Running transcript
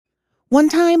One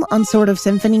time on Sword of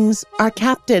Symphonies, our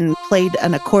captain played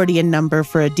an accordion number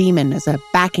for a demon as a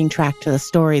backing track to the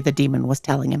story the demon was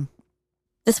telling him.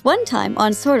 This one time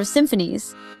on Sword of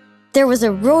Symphonies, there was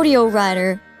a rodeo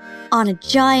rider on a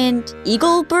giant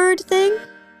eagle bird thing,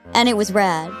 and it was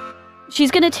rad.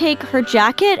 She's gonna take her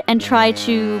jacket and try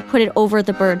to put it over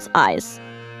the bird's eyes,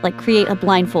 like create a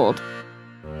blindfold.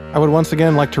 I would once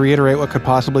again like to reiterate what could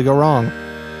possibly go wrong.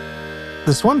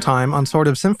 This one time on Sword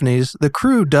of Symphonies, the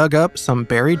crew dug up some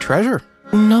buried treasure.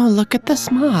 No, look at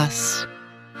this moss.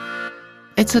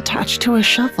 It's attached to a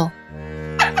shovel.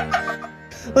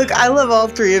 Look, I love all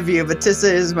three of you, but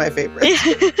Tissa is my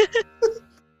favorite.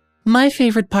 My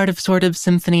favorite part of Sword of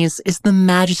Symphonies is the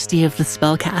majesty of the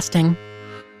spellcasting.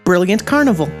 Brilliant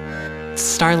carnival.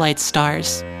 Starlight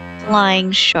stars.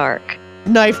 Flying shark.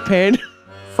 Knife pain.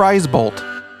 Fries bolt.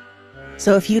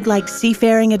 So if you'd like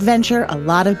seafaring adventure, a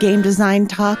lot of game design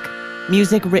talk,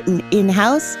 music written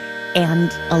in-house,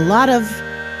 and a lot of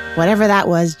whatever that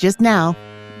was just now,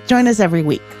 join us every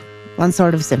week on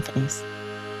Sword of Symphonies.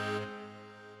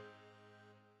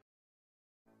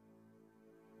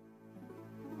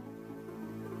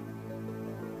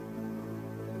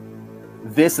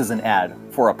 This is an ad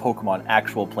for a Pokemon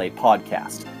Actual Play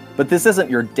podcast. But this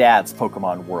isn't your dad's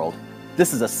Pokemon world.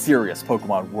 This is a serious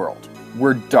Pokemon world.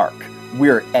 We're dark.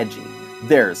 We're edgy.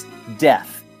 There's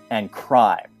death and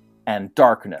crime and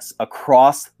darkness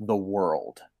across the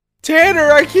world.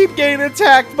 Tanner, I keep getting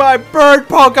attacked by bird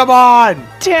Pokemon!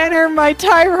 Tanner, my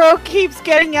Tyro keeps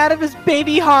getting out of his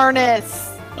baby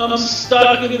harness. I'm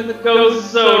stuck in the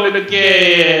ghost zone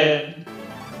again.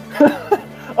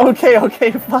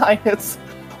 Okay, fine.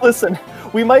 Listen,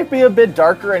 we might be a bit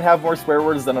darker and have more swear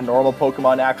words than a normal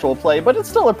Pokemon Actual Play, but it's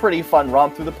still a pretty fun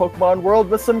romp through the Pokemon world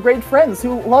with some great friends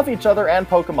who love each other and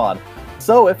Pokemon.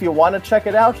 So if you want to check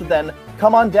it out, then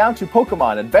come on down to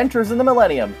Pokemon Adventures in the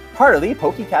Millennium, part of the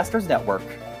Pokecasters Network.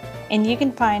 And you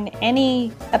can find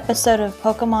any episode of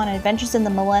Pokemon Adventures in the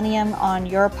Millennium on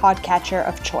your podcatcher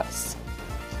of choice.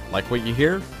 Like what you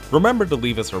hear? Remember to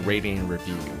leave us a rating and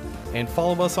review. And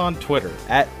follow us on Twitter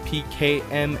at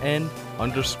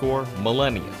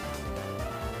PKMN_Millennium.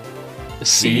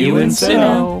 See you in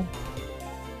Sinnoh.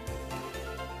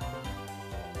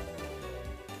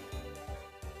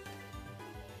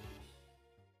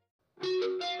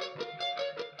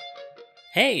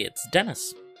 Hey, it's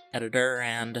Dennis, editor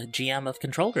and GM of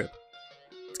Control Group.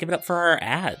 Let's give it up for our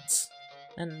ads.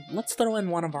 And let's throw in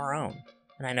one of our own.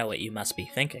 And I know what you must be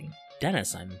thinking.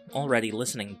 Dennis, I'm already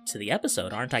listening to the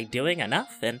episode. Aren't I doing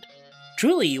enough? And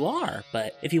truly you are.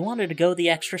 But if you wanted to go the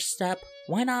extra step,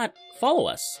 why not follow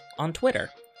us on Twitter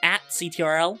at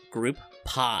CTRL Group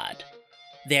Pod.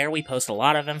 There we post a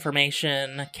lot of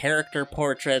information, character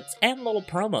portraits, and little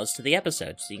promos to the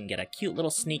episode, so you can get a cute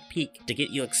little sneak peek to get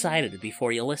you excited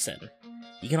before you listen.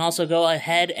 You can also go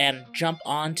ahead and jump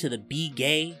on to the Be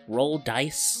Gay Roll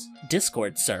Dice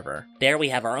Discord server. There we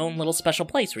have our own little special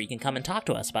place where you can come and talk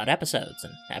to us about episodes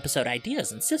and episode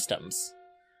ideas and systems.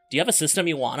 Do you have a system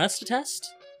you want us to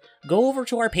test? Go over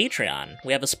to our Patreon.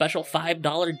 We have a special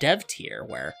 $5 dev tier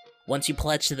where once you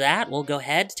pledge to that, we'll go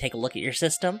ahead, take a look at your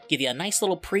system, give you a nice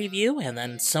little preview, and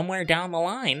then somewhere down the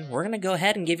line, we're going to go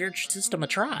ahead and give your system a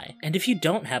try. And if you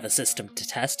don't have a system to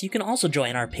test, you can also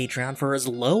join our Patreon for as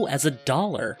low as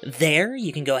 $1. There,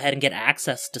 you can go ahead and get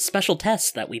access to special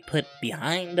tests that we put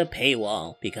behind a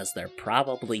paywall, because they're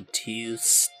probably too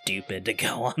stupid to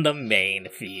go on the main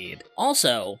feed.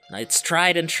 Also, it's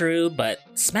tried and true, but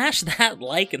smash that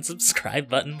like and subscribe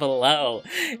button below.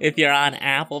 If you're on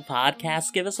Apple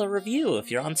Podcasts, give us a review. If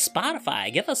you're on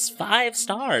Spotify, give us 5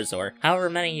 stars, or however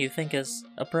many you think is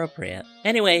appropriate.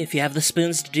 Anyway, if you have the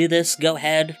spoons to do this, go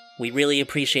ahead. We really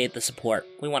appreciate the support.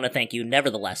 We want to thank you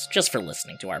nevertheless just for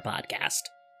listening to our podcast.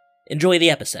 Enjoy the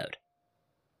episode.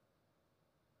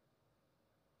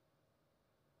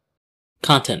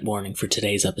 Content warning for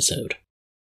today's episode: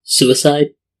 suicide,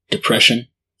 depression,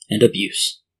 and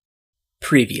abuse.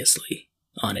 Previously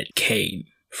on It Came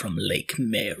from Lake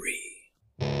Mary.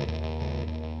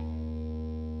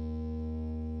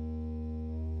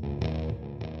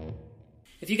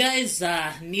 If you guys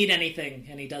need anything,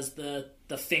 and he does the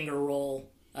finger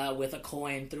roll with a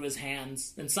coin through his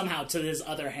hands, and somehow to his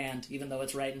other hand, even though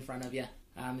it's right in front of you.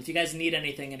 If you guys need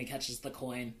anything and he catches the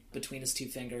coin between his 2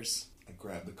 fingers. I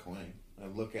grab the coin. I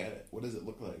look at it. What does it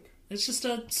look like? It's just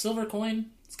a silver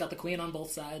coin. It's got the queen on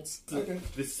both sides. Okay.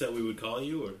 This is how we would call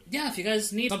you, or? Yeah, if you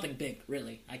guys need something big,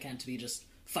 really. I can't be just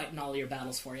fighting all your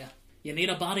battles for you. You need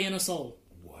a body and a soul.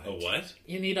 What? A what?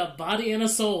 You need a body and a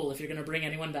soul if you're going to bring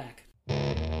anyone back.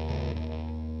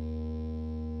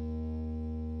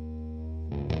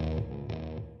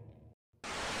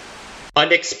 On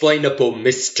unexplainable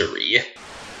mystery.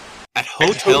 At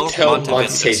Hotel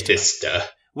Monte Vista.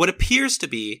 What appears to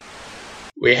be...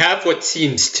 We have what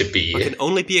seems to be... What can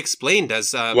only be explained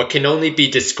as, What can only be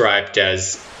described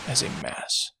as... As a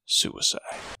mass suicide.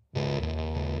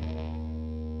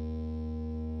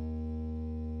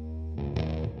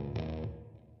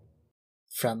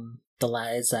 From the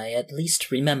lies I at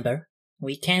least remember,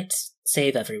 we can't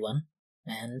save everyone,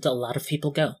 and a lot of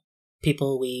people go.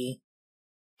 People we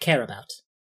care about.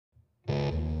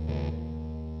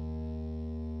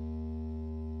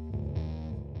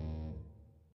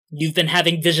 You've been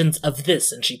having visions of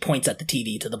this, and she points at the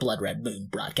TV to the Blood Red Moon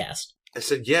broadcast. I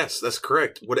said, yes, that's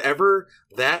correct. Whatever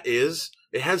that is,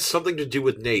 it has something to do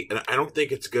with Nate, and I don't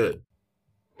think it's good.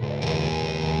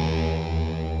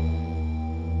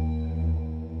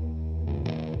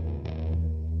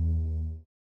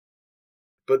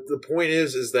 But the point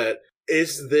is that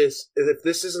if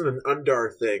this isn't an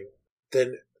Undar thing,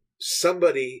 then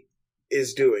somebody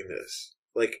is doing this.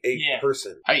 Like a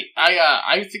person. I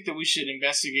think that we should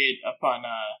investigate up on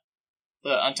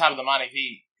top of the Monte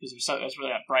V, because that's where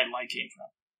that bright light came from.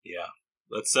 Yeah.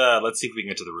 Let's see if we can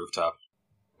get to the rooftop.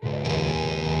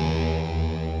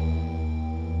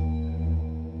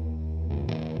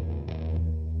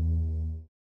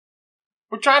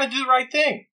 We're trying to do the right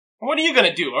thing. What are you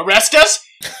gonna do? Arrest us?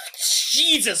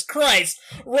 Jesus Christ!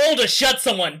 Roll to shut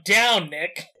someone down,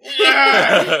 Nick.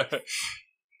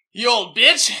 You old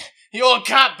bitch! You old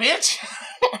cop bitch!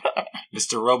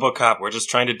 Mr. RoboCop, we're just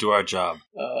trying to do our job.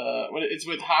 It's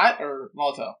with hot or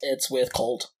volatile? It's with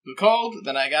cold. With cold?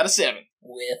 Then I got a 7.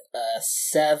 With a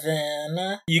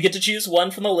 7... You get to choose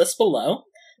one from the list below.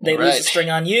 They All right. lose a string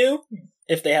on you.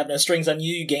 If they have no strings on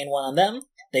you, you gain one on them.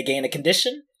 They gain a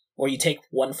condition, or you take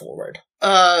one forward.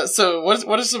 So what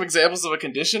are some examples of a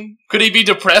condition? Could he be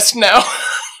depressed now?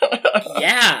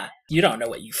 Yeah! You don't know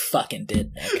what you fucking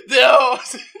did, Nick. No!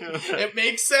 It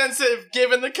makes sense if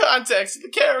given the context of the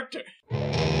character.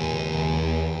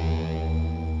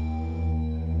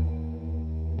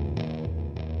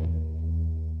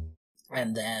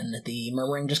 And then the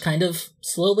murmuring just kind of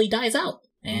slowly dies out,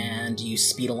 and you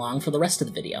speed along for the rest of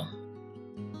the video.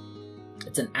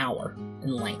 It's an hour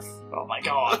in length. Oh my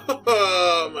god.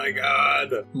 Oh my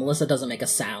god. Melissa doesn't make a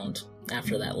sound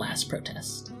after that last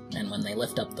protest, and when they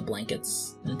lift up the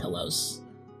blankets and pillows,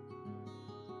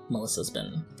 Melissa's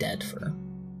been dead for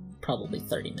probably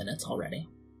 30 minutes already.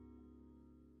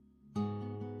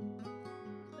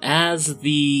 As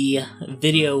the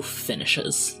video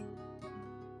finishes,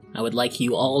 I would like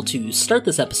you all to start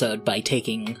this episode by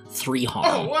taking 3 harm.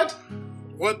 Oh, what?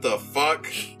 What the fuck?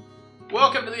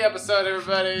 Welcome to the episode,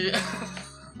 everybody.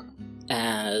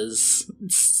 As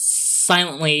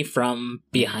silently from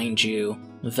behind you,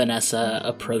 Vanessa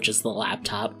approaches the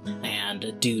laptop,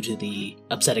 and due to the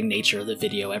upsetting nature of the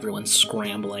video, everyone's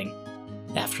scrambling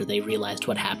after they realized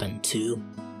what happened to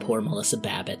poor Melissa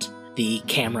Babbitt. The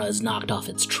camera is knocked off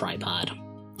its tripod,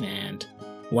 and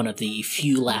one of the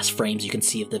few last frames you can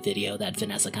see of the video that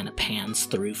Vanessa kind of pans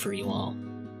through for you all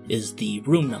is the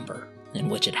room number in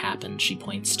which it happened. She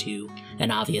points to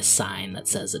an obvious sign that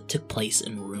says it took place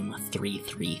in room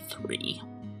 333.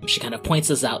 She kind of points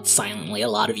this out silently. A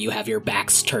lot of you have your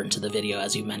backs turned to the video,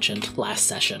 as you mentioned last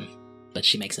session, but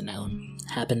she makes it known.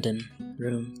 Happened in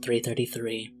room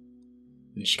 333.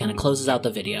 And she kind of closes out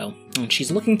the video, and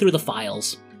she's looking through the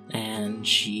files, and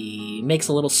she makes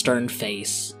a little stern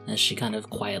face as she kind of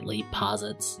quietly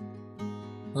posits.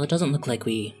 Well, it doesn't look like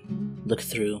we looked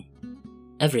through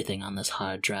everything on this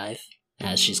hard drive,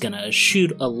 as she's gonna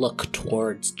shoot a look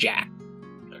towards Jack.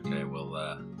 Okay,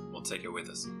 we'll take it with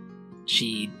us.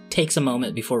 She takes a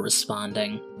moment before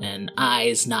responding, and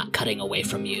eyes not cutting away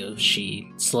from you,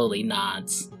 she slowly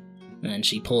nods, and then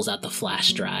she pulls out the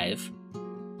flash drive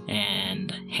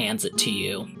and hands it to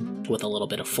you with a little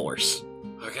bit of force.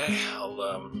 Okay,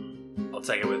 I'll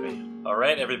take it with me. All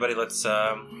right, everybody, let's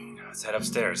head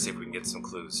upstairs, see if we can get some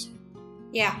clues.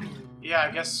 Yeah. Yeah,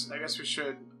 I guess we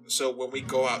should. So when we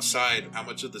go outside, how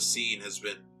much of the scene has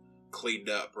been cleaned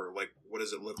up, or like what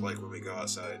does it look like when we go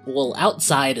outside? Well,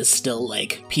 outside is still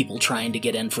like people trying to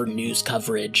get in for news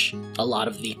coverage. A lot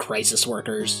of the crisis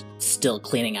workers still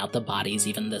cleaning out the bodies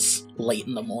even this late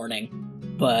in the morning.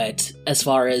 But as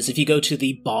far as if you go to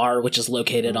the bar, which is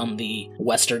located on the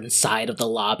western side of the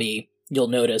lobby, you'll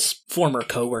notice former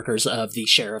co-workers of the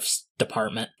sheriff's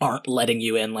department aren't letting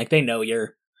you in. Like, they know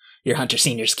you're Hunter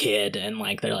Senior's kid, and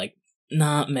like they're like,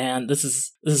 nah, man, this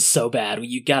is so bad.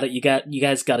 You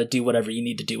guys gotta do whatever you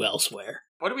need to do elsewhere.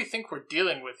 What do we think we're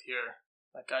dealing with here?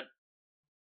 Like,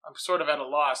 I'm sort of at a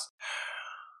loss.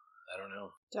 I don't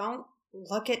know. Don't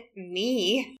look at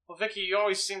me. Well, Vicky, you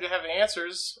always seem to have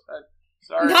answers.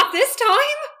 Sorry. Not this time?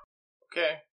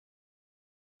 Okay.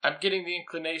 I'm getting the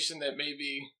inclination that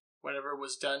maybe whatever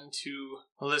was done to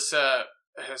Melissa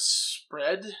has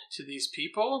spread to these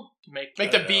people. Make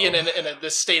them be in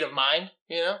this state of mind,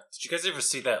 you know? Did you guys ever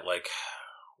see that, like,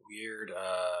 weird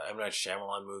M. Night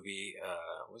Shyamalan movie?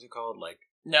 What was it called? Like...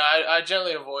 No, I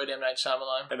generally avoid M. Night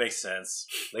Shyamalan. That makes sense.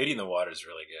 Lady in the Water is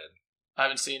really good. I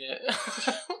haven't seen it.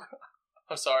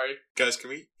 I'm sorry. Guys, can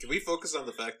we focus on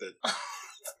the fact that...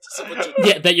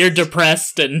 Yeah, that you're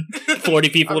depressed and 40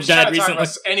 people have died recently.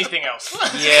 About anything else.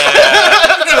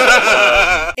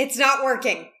 Yeah. It's not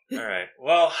working. Alright,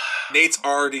 well... Nate's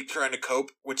already trying to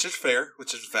cope, which is fair,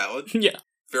 which is valid. Yeah.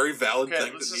 Very valid Okay,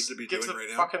 thing that needs to be doing right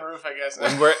now. Fucking roof, I guess.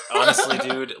 When we're... Honestly,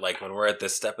 dude, like, when we're at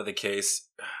this step of the case,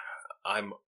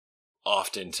 I'm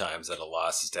oftentimes at a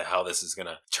loss as to how this is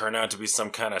gonna turn out to be some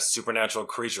kind of supernatural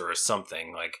creature or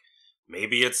something. Like,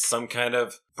 maybe it's some kind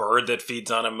of bird that feeds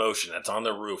on emotion that's on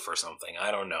the roof or something. I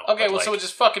don't know. Okay, but, well, like, so we'll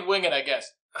just fucking wing it, I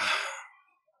guess.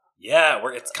 yeah,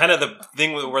 it's kind of the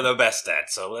thing we're the best at,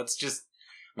 so let's just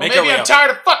make maybe I'm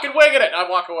tired of fucking winging it. I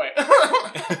walk away.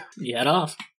 You head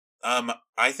off.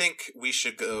 I think we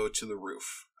should go to the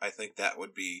roof. I think that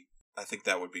would be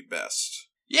best.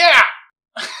 Yeah!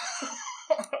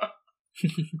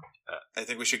 I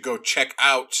think we should go check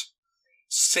out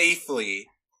safely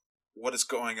what is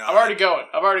going on. I'm already going.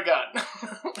 I've already gone.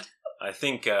 I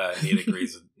think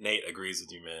Nate agrees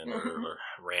with you, man, or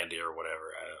Randy or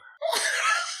whatever.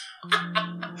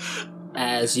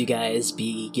 As you guys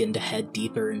begin to head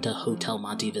deeper into Hotel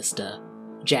Monte Vista,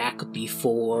 Jack,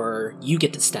 before you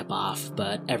get to step off,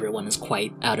 but everyone is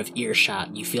quite out of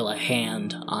earshot, you feel a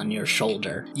hand on your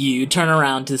shoulder. You turn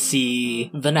around to see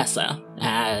Vanessa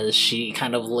as she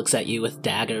kind of looks at you with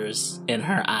daggers in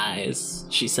her eyes.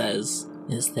 She says,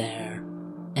 "Is there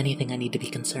anything I need to be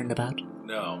concerned about?"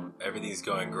 No, everything's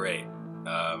going great.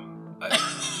 I'm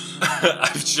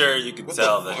sure you can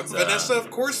tell that... Vanessa,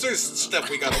 of course there's stuff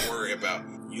we gotta worry about.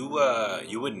 You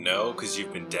wouldn't know because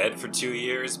you've been dead for 2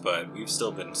 years, but we've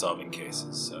still been solving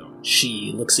cases, so...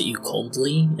 She looks at you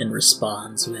coldly and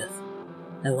responds with,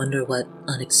 "I wonder what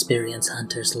unexperienced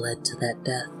hunters led to that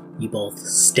death." You both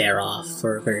stare off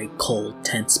for a very cold,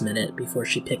 tense minute before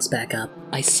she picks back up.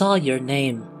 "I saw your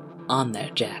name on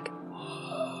there, Jack."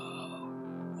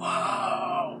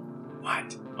 Whoa.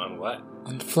 What? On what?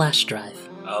 On the flash drive.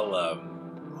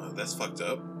 I'll, that's fucked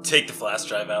up. Take the flash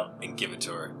drive out and give it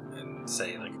to her and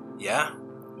say, like, yeah?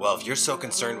 Well, if you're so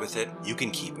concerned with it, you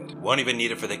can keep it. Won't even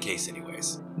need it for the case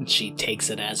anyways. And she takes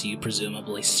it as you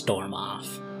presumably storm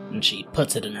off, and she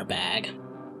puts it in her bag.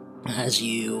 As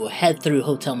you head through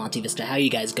Hotel Monte Vista, how are you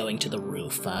guys going to the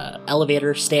roof?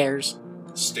 Elevator, stairs?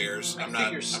 Stairs. I'm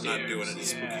not doing any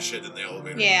spooky shit in the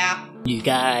elevator. Yeah. You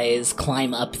guys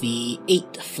climb up the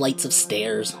 8 flights of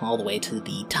stairs all the way to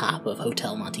the top of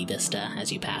Hotel Monte Vista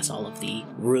as you pass all of the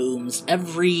rooms.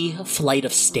 Every flight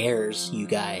of stairs you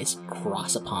guys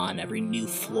cross upon, every new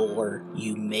floor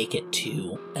you make it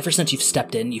to. Ever since you've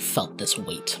stepped in, you've felt this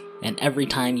weight. And every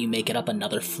time you make it up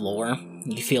another floor,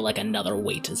 you feel like another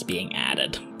weight is being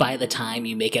added. By the time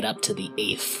you make it up to the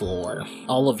 8th floor,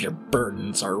 all of your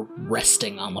burdens are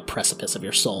resting on the precipice of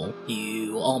your soul.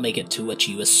 You all make it to what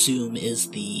you assume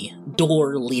is the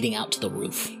door leading out to the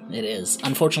roof. It is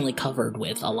unfortunately covered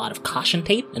with a lot of caution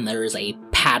tape, and there is a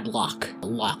padlock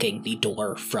locking the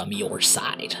door from your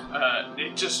side.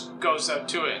 It just goes up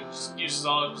to it and just uses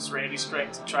all of his Randy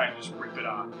strength to try and just rip it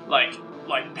off. Like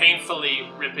painfully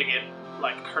ripping it,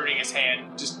 like hurting his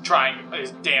hand, just trying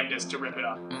his damnedest to rip it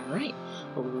off. Alright.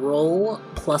 Roll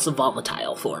plus a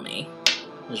volatile for me,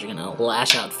 as you're gonna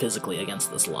lash out physically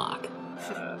against this lock.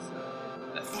 I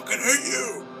fucking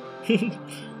hate you!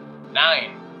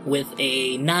 9. With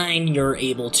a 9, you're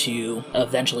able to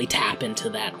eventually tap into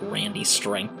that Randy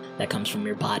strength that comes from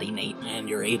your body, Nate, and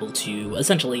you're able to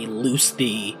essentially loose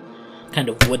the kind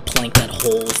of wood plank that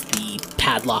holds the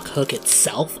padlock hook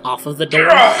itself off of the door.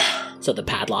 So the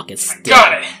padlock is still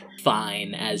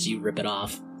fine as you rip it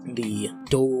off. The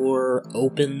door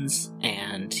opens,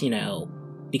 and,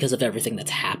 because of everything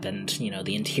that's happened,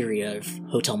 the interior of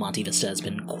Hotel Monte Vista has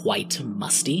been quite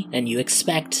musty, and you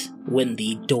expect when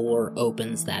the door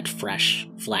opens that fresh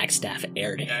Flagstaff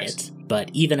air to hit.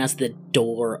 But even as the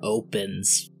door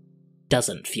opens,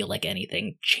 doesn't feel like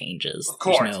anything changes. Of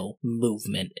course. There's no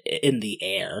movement in the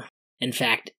air. In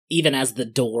fact, even as the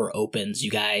door opens,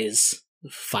 you guys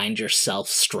find yourself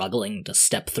struggling to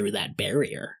step through that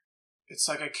barrier. It's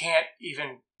like I can't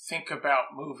even think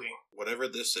about moving. Whatever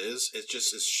this is, it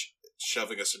just is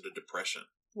shoving us into depression.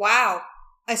 Wow.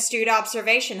 Astute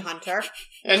observation, Hunter.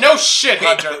 And no shit,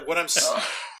 Hunter. What I'm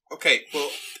okay, well,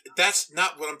 that's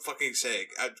not what I'm fucking saying.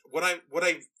 What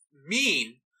I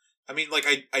mean, I mean, like,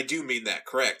 I do mean that,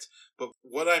 correct. But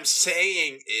what I'm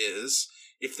saying is,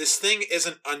 if this thing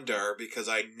isn't Undar, because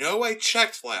I know I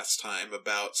checked last time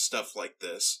about stuff like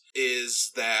this,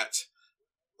 is that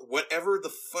whatever the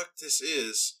fuck this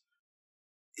is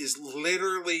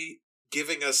literally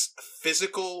giving us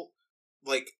physical,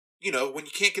 like, you know, when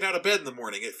you can't get out of bed in the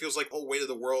morning, it feels like the whole weight of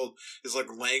the world is like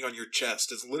laying on your chest.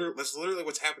 That's literally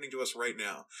what's happening to us right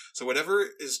now. So whatever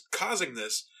is causing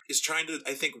this is trying to,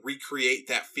 I think, recreate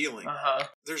that feeling.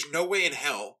 There's no way in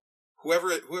hell,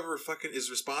 whoever fucking is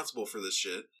responsible for this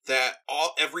shit, that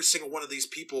every single one of these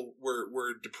people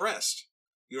were depressed.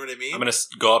 You know what I mean? I'm gonna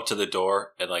go up to the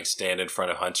door and like stand in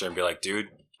front of Hunter and be like, "Dude,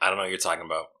 I don't know what you're talking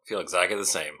about. I feel exactly the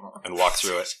same," and walk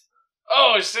through it.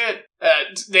 Oh shit!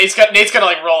 Nate's gonna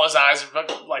like roll his eyes and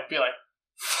like be like,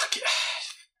 "Fuck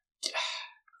yeah.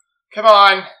 Come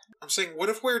on." I'm saying, what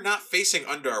if we're not facing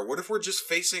Undar? What if we're just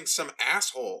facing some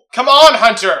asshole? Come on,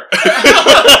 Hunter!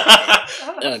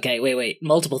 Okay, wait.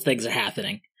 Multiple things are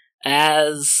happening.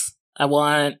 As I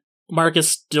want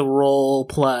Marcus to roll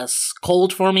plus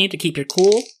cold for me to keep your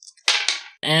cool.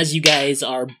 As you guys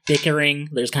are bickering,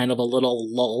 there's kind of a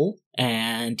little lull,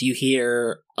 and you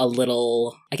hear a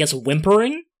little, I guess,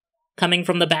 whimpering coming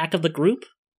from the back of the group.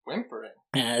 Whimpering?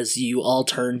 As you all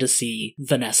turn to see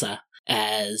Vanessa.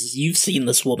 As you've seen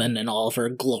this woman in all of her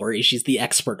glory. She's the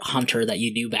expert hunter that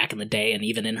you knew back in the day, and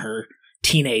even in her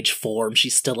teenage form,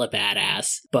 she's still a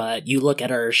badass. But you look at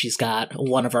her, she's got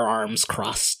one of her arms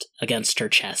crossed against her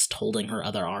chest, holding her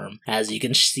other arm. As you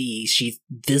can see, she's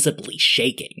visibly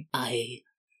shaking. I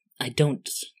don't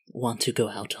want to go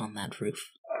out on that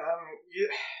roof.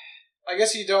 I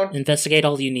guess you don't. Investigate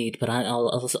all you need, but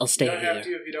I'll stay here. You don't have to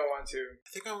if you don't want to. I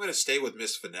think I'm going to stay with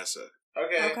Miss Vanessa.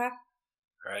 Okay.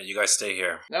 All right, you guys stay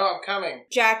here. No, I'm coming.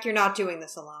 Jack, you're not doing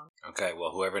this alone. Okay,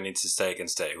 well, whoever needs to stay can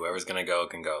stay. Whoever's gonna go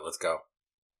can go. Let's go.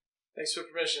 Thanks for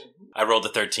permission. I rolled a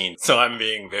 13, so I'm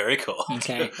being very cool.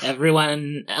 Okay,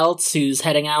 everyone else who's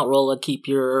heading out, roll a keep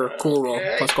your cool roll,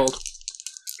 plus cold.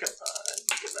 Come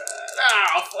on.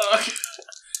 Oh, fuck.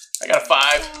 I got a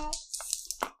 5.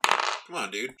 Come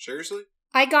on, dude. Seriously?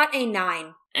 I got a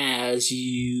 9. As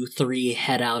you three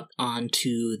head out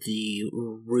onto the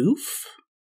roof,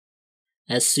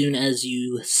 as soon as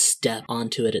you step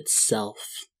onto it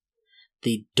itself,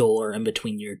 the door in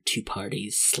between your two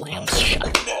parties slams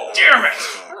shut. Damn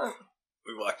it!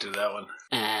 We walked into that one.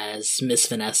 As Miss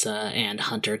Vanessa and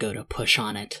Hunter go to push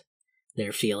on it,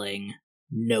 they're feeling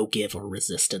no give or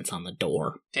resistance on the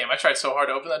door. Damn, I tried so hard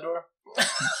to open that door.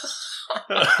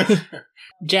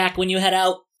 Jack, when you head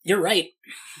out, you're right.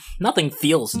 Nothing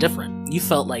feels different. You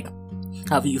felt like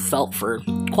how you felt for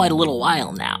quite a little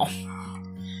while now.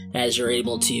 As you're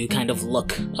able to kind of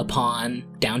look upon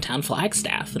downtown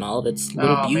Flagstaff and all of its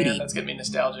little beauty. Man, that's getting me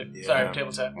nostalgic. Yeah. Sorry,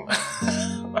 table tap.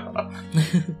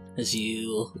 As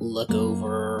you look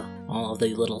over all of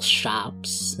the little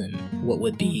shops and what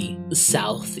would be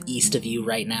southeast of you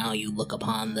right now, you look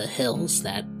upon the hills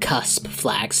that cusp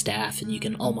Flagstaff, and you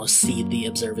can almost see the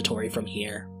observatory from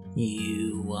here.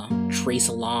 You trace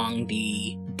along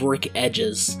the brick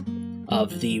edges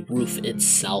of the roof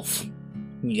itself.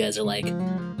 You guys are like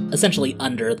essentially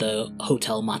under the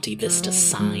Hotel Monte Vista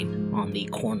sign on the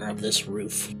corner of this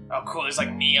roof. Oh, cool. There's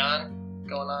like neon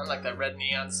going on, like that red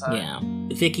neon sign. Yeah.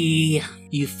 Vicky,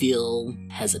 you feel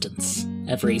hesitance.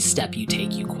 Every step you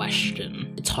take, you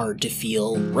question. It's hard to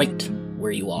feel right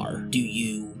where you are. Do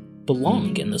you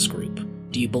belong in this group?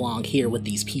 Do you belong here with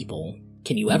these people?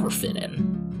 Can you ever fit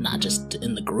in? Not just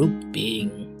in the group,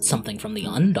 being something from the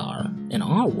Undar in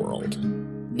our world.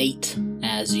 Nate,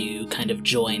 as you kind of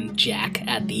join Jack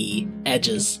at the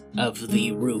edges of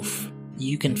the roof,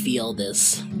 you can feel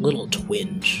this little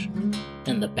twinge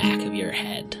in the back of your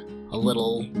head. A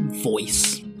little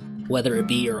voice, whether it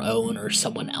be your own or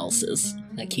someone else's,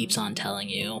 that keeps on telling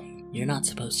you, you're not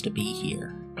supposed to be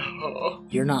here.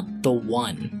 You're not the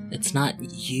one. It's not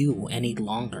you any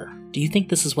longer. Do you think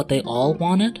this is what they all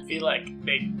wanted? I feel like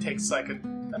Nate takes like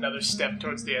another step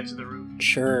towards the edge of the roof.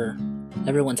 Sure.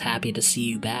 Everyone's happy to see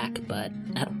you back, but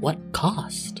at what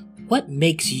cost? What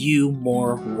makes you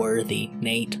more worthy,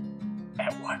 Nate?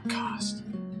 At what cost?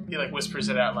 He like whispers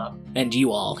it out loud. And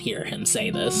you all hear him say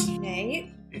this. Nate?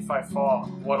 If I fall,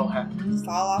 what'll happen?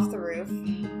 Fall off the roof.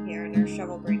 Your inertia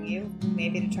will bring you.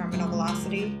 Maybe to terminal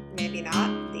velocity, maybe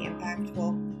not. The impact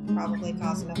will probably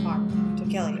cause enough harm to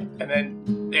kill you. And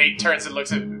then Nate turns and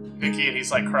looks at Vicky and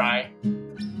he's like crying.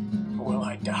 Will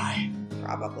I die?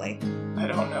 Probably. I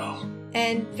don't know.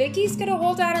 And Vicky's gonna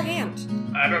hold out her hand.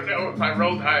 I don't know if I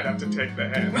rolled high enough to take the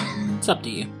hand. It's up to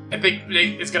you. I think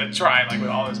Nate is gonna try, like, with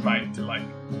all his might to, like,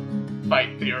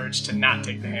 fight the urge to not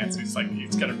take the hand. So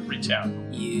he's gotta reach out.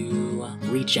 You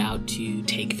reach out to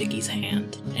take Vicky's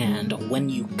hand, and when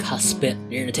you cusp it,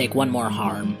 you're gonna take one more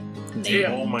harm. Nate.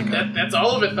 Damn, oh my god. That's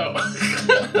all of it, though.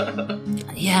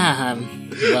 Yeah, I'm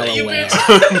well aware.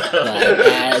 But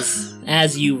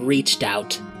as you reached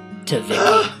out to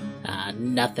Vicky,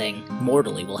 nothing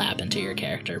mortally will happen to your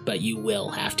character, but you will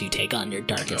have to take on your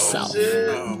darkest self.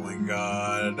 Oh my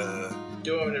god.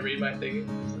 Do you want me to read my thing?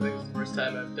 I think it's the first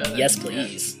time I've done it. Yes,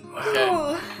 please.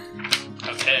 Okay.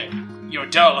 Okay. Your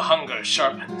dull hunger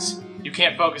sharpens. You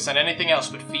can't focus on anything else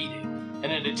but feeding.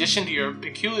 And in addition to your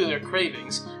peculiar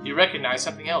cravings, you recognize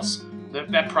something else.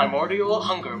 That primordial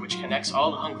hunger which connects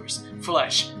all hungers.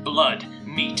 Flesh, blood,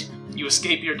 meat. You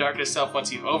escape your darkest self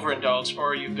once you've overindulged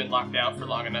or you've been locked out for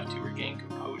long enough to regain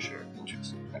composure.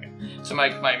 Interesting. Okay. So my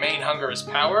main hunger is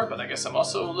power, but I guess I'm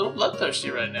also a little bloodthirsty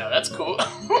right now. That's cool.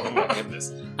 Oh my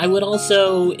goodness. I would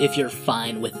also, if you're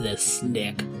fine with this,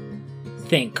 Nick,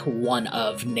 think one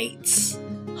of Nate's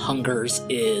hungers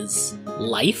is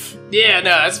life. Yeah, no,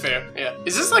 that's fair. Yeah.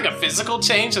 Is this like a physical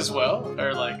change as well?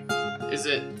 Or like, is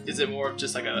it more of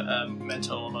just like a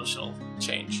mental, emotional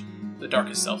change? The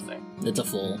darkest self thing. It's a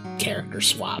full character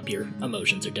swap. Your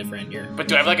emotions are different. But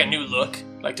do I have like a new look?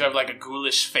 Like, do I have like a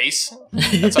ghoulish face?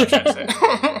 That's what I'm trying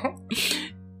to say.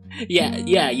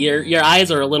 Yeah, your eyes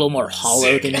are a little more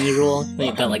hollow than usual.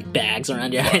 You've got like bags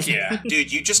around your eyes. Yeah.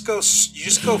 Dude, you just go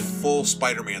full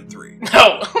Spider-Man 3.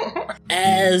 No!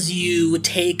 As you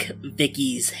take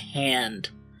Vicky's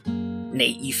hand,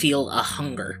 Nate, you feel a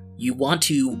hunger. You want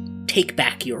to take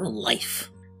back your life.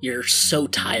 You're so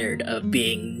tired of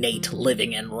being Nate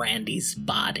living in Randy's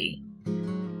body.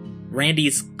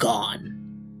 Randy's gone.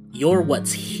 You're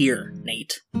what's here,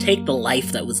 Nate. Take the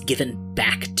life that was given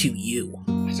back to you.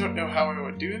 I don't know how I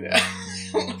would do that.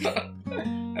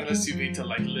 Unless you need to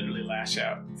like literally lash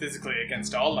out physically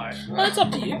against all life. Well, it's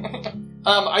up to you.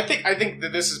 I think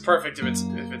that this is perfect if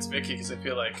it's Vicky, because I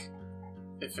feel like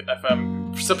if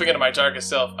I'm slipping into my darkest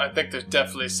self, I think there's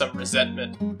definitely some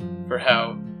resentment for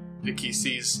how Vicky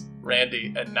sees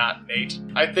Randy and not Nate.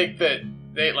 I think that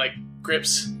Nate like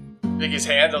grips Vicky's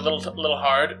hand a little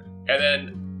hard, and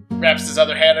then wraps his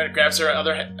other hand and grabs her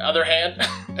other hand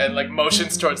and like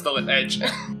motions towards the edge.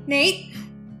 Nate?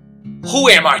 Who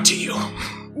am I to you?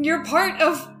 You're part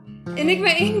of Enigma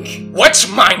Inc. What's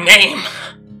my name?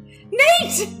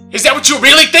 Nate! Is that what you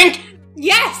really think?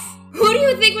 Yes! Who do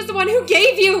you think was the one who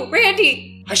gave you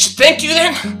Randy? I should thank you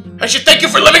then? I should thank you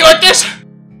for living like this?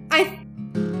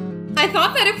 I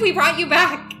thought that if we brought you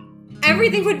back,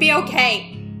 everything would be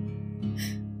okay.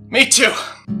 Me too.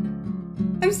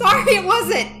 I'm sorry it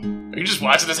wasn't. Are you just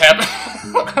watching this happen?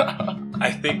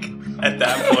 I think at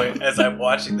that point, as I'm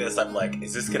watching this, I'm like,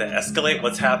 is this gonna escalate?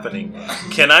 What's happening?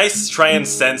 Can I try and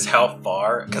sense how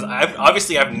far? Because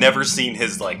I've never seen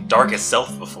his like darkest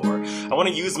self before. I want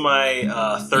to use my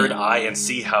third eye and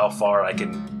see how far I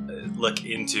can look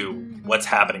into what's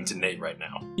happening to Nate right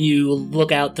now. You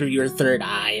look out through your third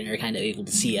eye and you're kind of able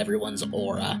to see everyone's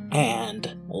aura.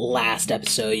 And last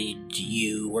episode,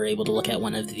 you were able to look at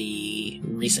one of the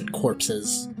recent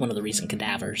corpses, one of the recent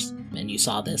cadavers, and you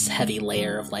saw this heavy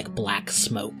layer of like black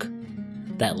smoke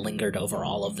that lingered over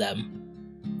all of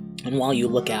them. And while you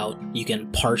look out, you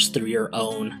can parse through your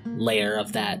own layer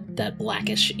of that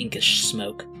blackish, inkish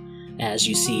smoke. As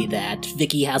you see that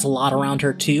Vicky has a lot around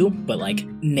her too, but like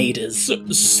Nate is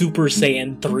Super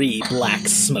Saiyan 3 black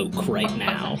smoke right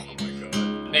now. Oh my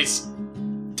god. Nate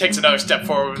takes another step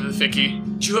forward with Vicky.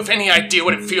 Do you have any idea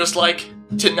what it feels like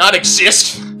to not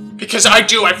exist? Because I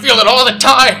do, I feel it all the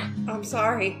time! I'm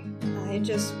sorry. I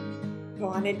just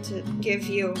wanted to give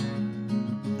you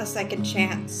a second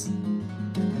chance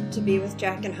to be with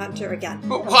Jack and Hunter again.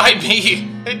 But why me?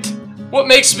 What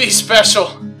makes me special?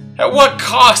 At what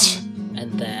cost?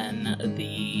 And then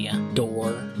the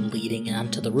door leading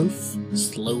onto the roof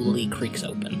slowly creaks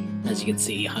open. As you can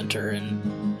see, Hunter and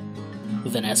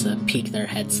Vanessa peek their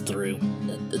heads through.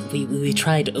 We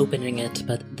tried opening it,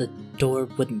 but the door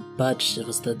wouldn't budge. It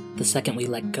was the second we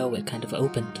let go, it kind of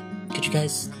opened.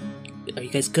 Are you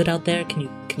guys good out there? Can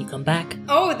you come back?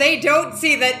 Oh, they don't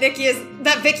see that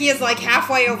Vicky is like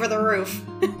halfway over the roof.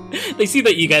 They see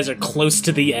that you guys are close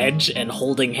to the edge and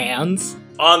holding hands.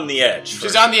 On the edge.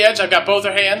 She's on the edge, I've got both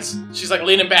her hands. She's like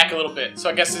leaning back a little bit, so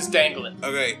I guess it's dangling.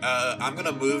 Okay, I'm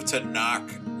gonna move to knock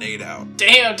Nate out.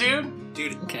 Damn, dude.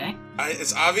 Dude, okay.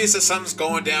 It's obvious that something's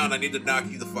going down. I need to knock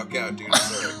you the fuck out, dude. I'm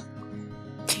sorry.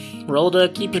 Roll to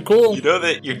keep it cool. You know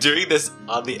that you're doing this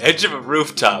on the edge of a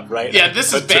rooftop, right? Yeah,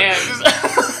 this is bad.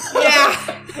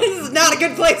 Yeah, this is not a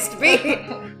good place to be.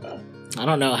 I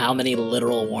don't know how many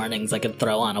literal warnings I could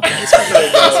throw on a place like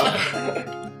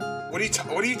this. What are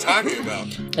you talking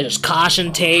about? There's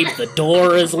caution tape. The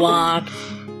door is locked.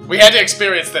 We had to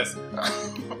experience this.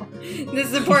 This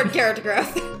is important character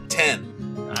growth.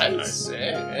 10. Nice.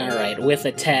 All right, with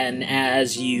a 10,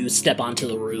 as you step onto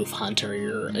the roof, Hunter,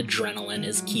 your adrenaline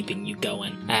is keeping you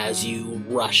going as you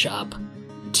rush up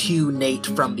to Nate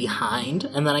from behind,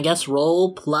 and then I guess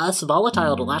roll plus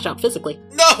volatile to lash out physically.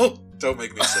 No! Don't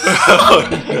make me say it. Oh,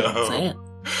 no. Say it.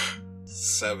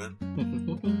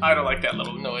 7. I don't like that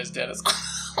little noise, Dennis.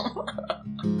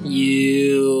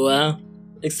 You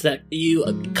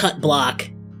cut block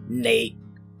Nate,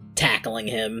 tackling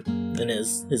him in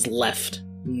his left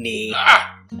knee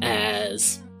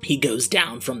as he goes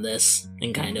down from this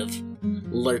and kind of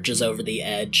lurches over the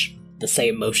edge. The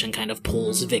same motion kind of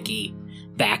pulls Vicky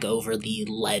back over the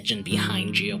ledge and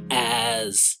behind you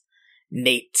as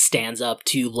Nate stands up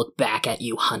to look back at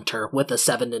you, Hunter, with a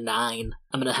 7 to 9.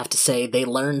 I'm gonna have to say they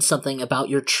learn something about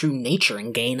your true nature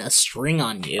and gain a string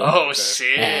on you. Oh,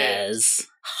 shit. As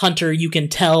Hunter, you can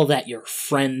tell that your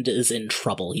friend is in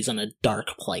trouble. He's in a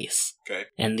dark place. Okay.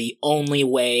 And the only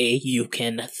way you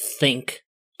can think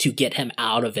to get him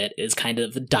out of it is kind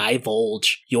of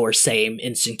divulge your same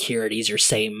insecurities, your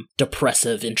same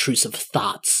depressive, intrusive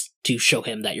thoughts to show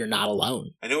him that you're not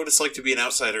alone. I know what it's like to be an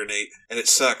outsider, Nate, and it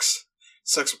sucks. It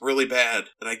sucks really bad,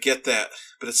 and I get that,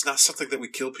 but it's not something that we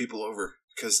kill people over.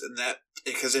 Because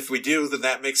if we do, then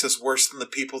that makes us worse than the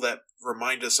people that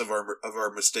remind us of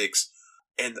our mistakes.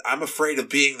 And I'm afraid of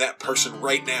being that person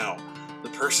right now. The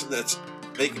person that's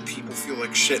making people feel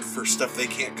like shit for stuff they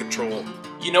can't control.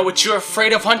 You know what you're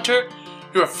afraid of, Hunter?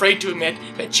 You're afraid to admit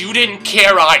that you didn't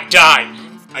care I died.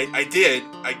 I did.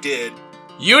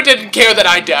 You didn't care that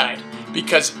I died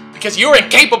because you were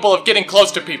incapable of getting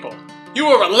close to people. You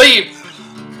were relieved.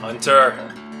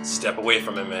 Hunter, step away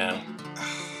from him, man.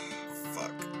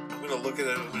 Fuck. I'm gonna look at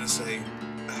it and I'm gonna say,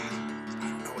 I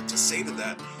don't know what to say to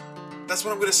that. That's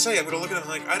what I'm gonna say. I'm gonna look at him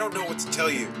like, I don't know what to tell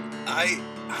you.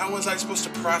 How was I supposed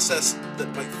to process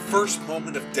my first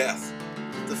moment of death?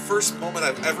 The first moment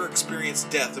I've ever experienced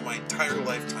death in my entire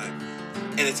lifetime.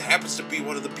 And it happens to be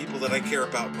one of the people that I care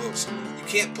about most. You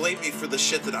can't blame me for the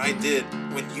shit that I did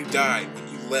when you died, when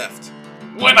you left.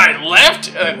 When I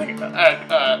left?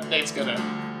 Nate's gonna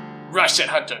rush at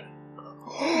Hunter.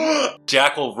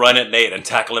 Jack will run at Nate and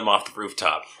tackle him off the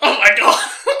rooftop. Oh my god!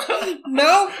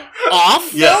 No.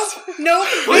 Off? Yes. No.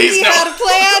 Please, Vicky no. had a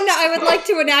plan. I would like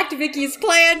to enact Vicky's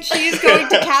plan. She is going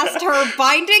to cast her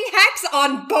binding hex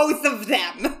on both of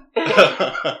them.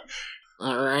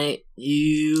 Alright,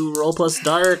 you roll plus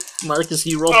dark. Marcus,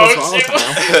 you roll plus volatile.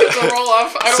 It's a roll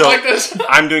off. I don't like this.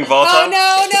 I'm doing volatile?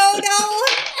 Oh, no.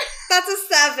 That's a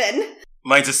 7.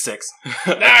 Mine's a 6.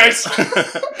 Nice!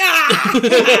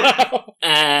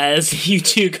 As you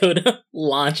two go to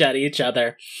launch at each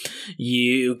other,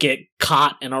 you get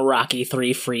caught in a Rocky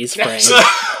 3 freeze frame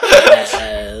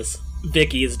as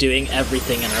Vicky is doing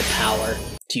everything in her power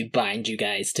to bind you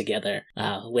guys together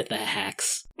with a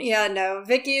hex. Yeah, no.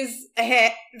 Vicky's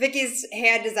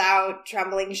hand is out,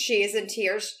 trembling. She is in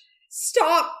tears.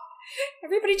 Stop!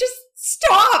 Everybody just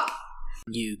stop!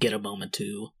 You get a moment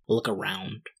to look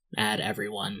around at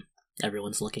everyone.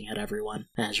 Everyone's looking at everyone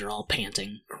as you're all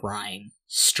panting, crying,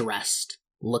 stressed,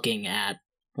 looking at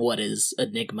what is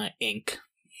Enigma Inc.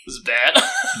 This is bad.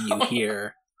 You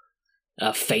hear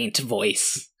a faint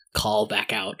voice call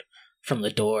back out from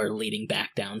the door leading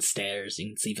back downstairs.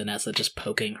 You can see Vanessa just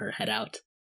poking her head out.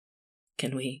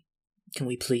 Can we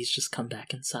please just come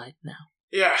back inside now?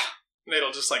 Yeah.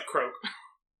 Nate'll just croak.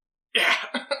 Yeah.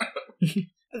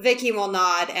 Vicky will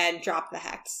nod and drop the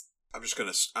hex. I'm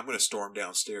gonna storm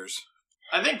downstairs.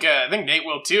 I think Nate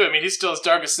will too. I mean, he's still his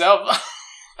darkest self.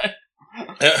 I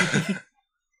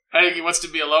think he wants to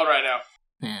be alone right now.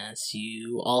 As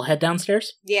you all head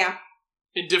downstairs? Yeah.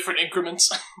 In different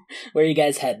increments. Where are you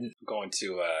guys heading? I'm going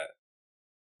to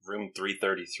room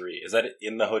 333. Is that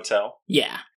in the hotel?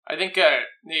 Yeah. I think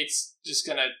Nate's just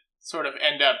gonna sort of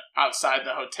end up outside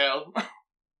the hotel.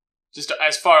 Just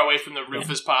as far away from the roof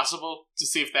as possible to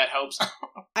see if that helps.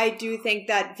 I do think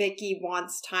that Vicky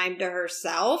wants time to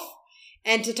herself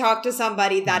and to talk to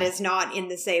somebody that is not in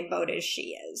the same boat as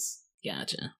she is.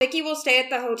 Gotcha. Vicky will stay at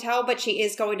the hotel, but she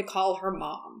is going to call her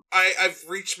mom. I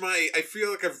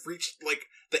feel like I've reached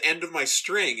the end of my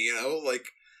string, like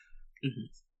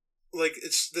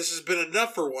this has been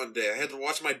enough for one day. I had to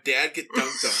watch my dad get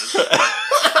dunked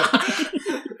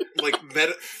on.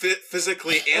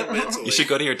 Physically and mentally. You should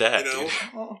go to your dad. Dude.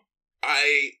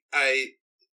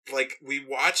 We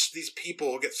watched these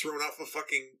people get thrown off a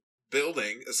fucking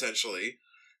building, essentially,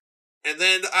 and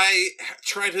then I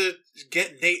try to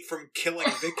get Nate from killing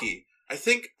Vicky. I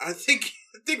think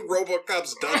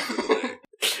RoboCop's done for the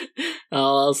day.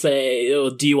 I'll say,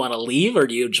 do you want to leave or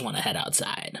do you just want to head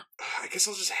outside? I guess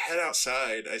I'll just head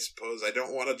outside, I suppose. I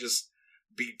don't want to just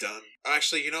be done.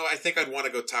 Actually, I think I'd want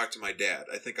to go talk to my dad.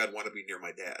 I think I'd want to be near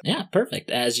my dad. Yeah, perfect.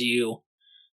 As you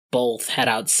both head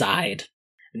outside,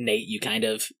 Nate, you kind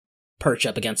of perch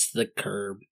up against the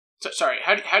curb. So, sorry,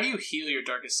 how do you heal your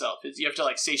darkest self? Do you have to,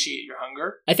 satiate your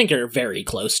hunger? I think you're very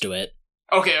close to it.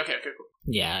 Okay, cool.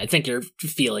 Yeah, I think you're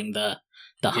feeling the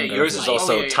hunger. Yours is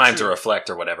also time to reflect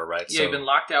or whatever, right? Yeah, you've been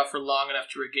locked out for long enough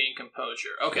to regain composure.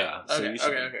 Okay,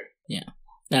 okay. Yeah.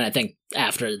 And I think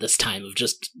after this time of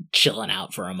just chilling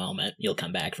out for a moment, you'll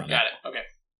come back from it. Got it, okay.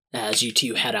 As you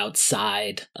two head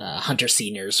outside, Hunter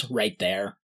Sr.'s right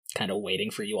there, kind of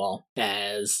waiting for you all.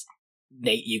 As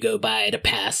Nate, you go by to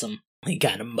pass him, he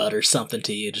kind of mutters something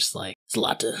to you, just like, it's a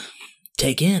lot to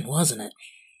take in, wasn't it?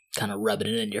 Kind of rubbing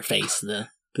it in your face, the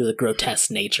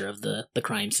grotesque nature of the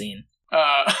crime scene.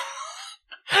 I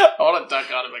want to dunk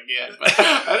on him again, but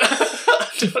I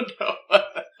don't know what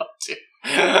I'll do.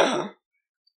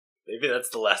 Maybe that's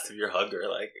the last of your hunger,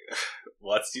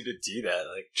 wants you to do that,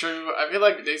 True, I feel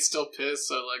like Nate's still pissed,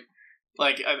 so,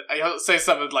 I say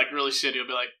something, really shitty, he'll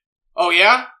be like, oh,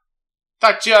 yeah?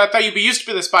 I thought you'd be used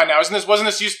to this by now. Didn't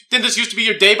this used to be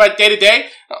your day to day?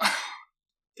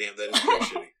 Damn, that is pretty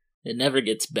shitty. It never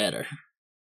gets better,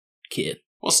 kid.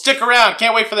 Well, stick around.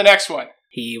 Can't wait for the next one.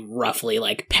 He roughly,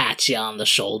 pats you on the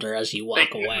shoulder as you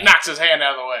walk away. Knocks his hand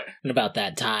out of the way. And about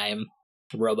that time,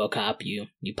 RoboCop, you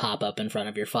pop up in front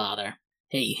of your father.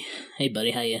 Hey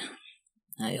buddy, how you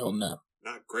holding up?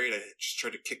 Not great. I just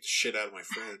tried to kick the shit out of my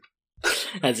friend.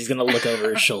 As he's gonna look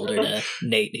over his shoulder to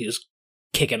Nate, who's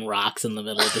kicking rocks in the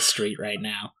middle of the street right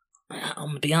now. I'm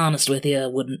gonna be honest with you, I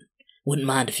wouldn't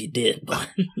mind if you did, but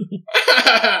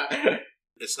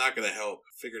it's not gonna help.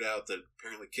 Figured out that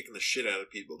apparently kicking the shit out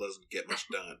of people doesn't get much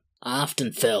done. I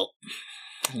often felt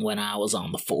when I was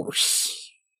on the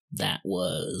force, that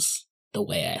was the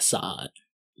way I saw it.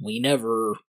 We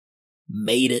never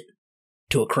made it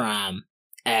to a crime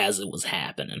as it was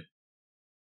happening.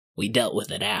 We dealt with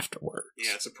it afterwards.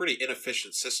 Yeah, it's a pretty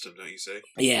inefficient system, don't you say?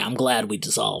 Yeah, I'm glad we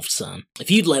dissolved, son.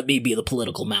 If you'd let me be the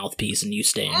political mouthpiece and you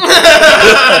stay in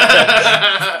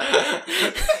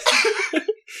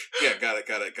Yeah, got it.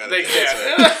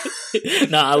 Thanks,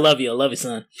 No, I love you,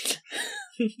 son.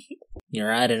 You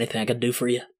alright? Anything I can do for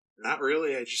you? Not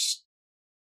really. I just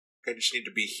need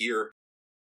to be here.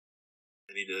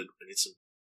 I need some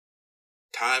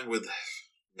time with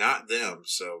not them.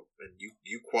 So, and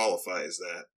you qualify as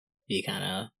that. He kind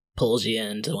of pulls you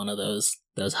into one of those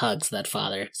hugs that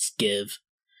fathers give,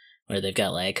 where they've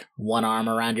got one arm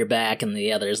around your back and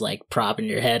the other's propping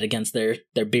your head against their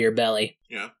beer belly.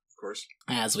 Yeah, of course.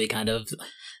 As we kind of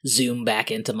zoom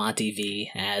back into Monty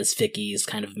V, as Vicky's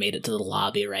kind of made it to the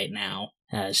lobby right now,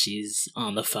 as she's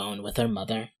on the phone with her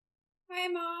mother. Hi,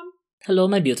 Mom. Hello,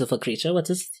 my beautiful creature. What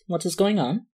is going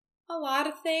on? A lot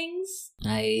of things.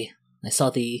 I saw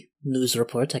the news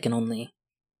report. I can only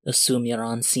assume you're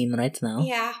on scene right now.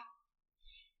 Yeah.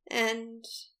 And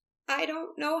I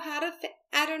don't know how to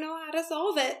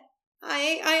solve it.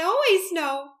 I always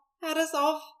know how to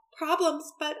solve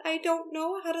problems, but I don't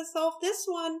know how to solve this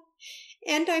one.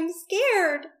 And I'm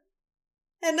scared.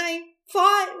 And I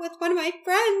fought with one of my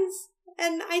friends,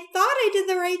 and I thought I did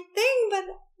the right thing, but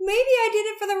maybe I did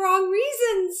it for the wrong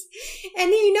reasons. And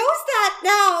he knows that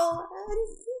now.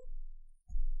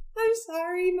 I'm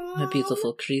sorry, Mom. My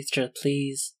beautiful creature,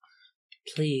 please.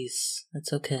 Please,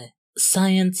 it's okay.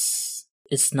 Science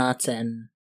is not an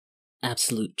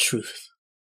absolute truth.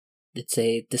 It's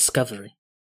a discovery.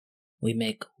 We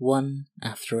make one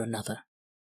after another.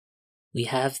 We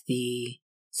have the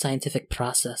scientific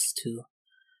process to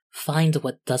find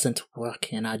what doesn't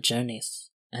work in our journeys.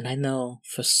 And I know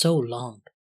for so long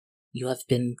you have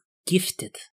been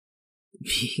gifted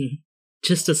being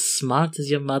just as smart as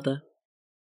your mother.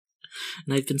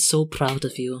 And I've been so proud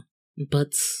of you.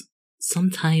 But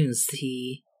sometimes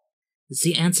the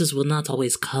answers will not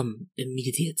always come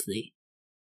immediately.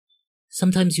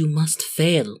 Sometimes you must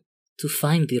fail to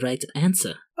find the right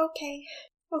answer. Okay.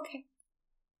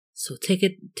 So take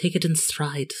it in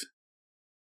stride.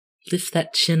 Lift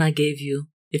that chin I gave you.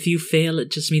 If you fail,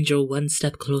 it just means you're one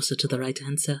step closer to the right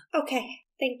answer. Okay.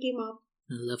 Thank you, Mom.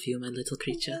 I love you, my little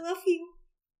creature. I love you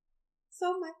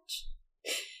so much.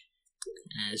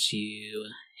 As you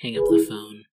hang up the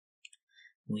phone,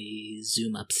 we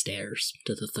zoom upstairs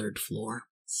to the 3rd floor.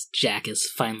 Jack has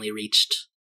finally reached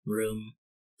room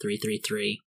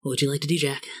 333. What would you like to do,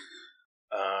 Jack?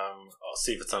 I'll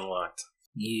see if it's unlocked.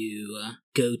 You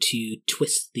go to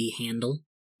twist the handle,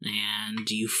 and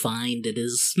you find it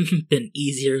has been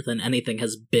easier than anything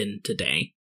has been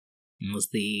today. As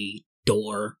the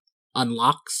door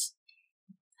unlocks.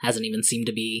 Hasn't even seemed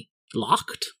to be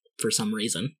locked for some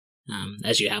reason.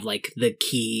 As you have, like, the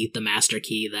key, the master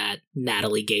key that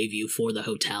Natalie gave you for the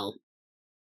hotel.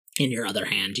 In your other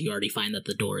hand, you already find that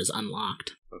the door is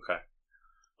unlocked. Okay.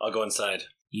 I'll go inside.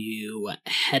 You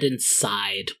head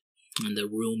inside, and the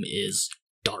room is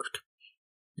dark.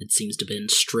 It seems to have been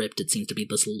stripped. It seems to be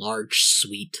this large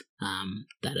suite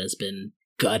that has been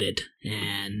gutted,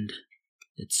 and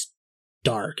it's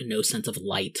dark, no sense of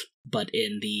light. But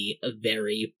in the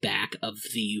very back of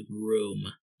the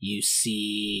room, you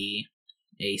see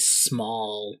a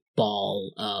small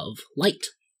ball of light.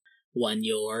 One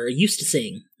you're used to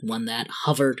seeing. One that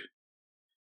hovered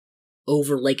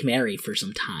over Lake Mary for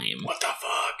some time. What the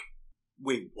fuck?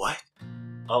 Wait, what?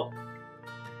 I'll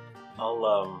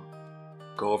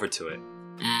go over to it.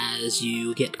 As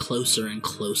you get closer and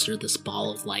closer, this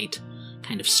ball of light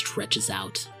kind of stretches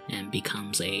out and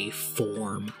becomes a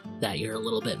form that you're a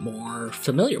little bit more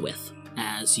familiar with,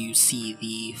 as you see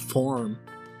the form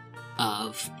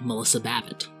of Melissa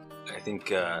Babbitt. I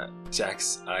think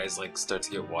Jack's eyes start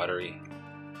to get watery,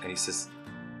 and he says,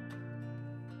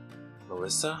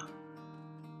 "Melissa,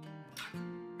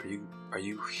 are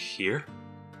you here?"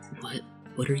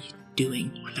 What are you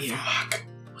doing here?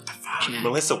 What the fuck? Jack,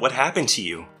 Melissa, what happened to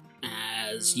you?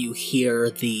 As you hear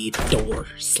the door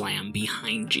slam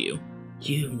behind you,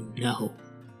 you know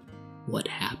what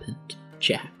happened,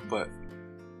 Jack. But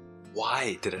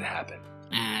why did it happen?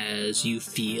 As you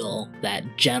feel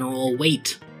that general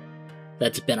weight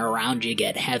that's been around you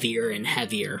get heavier and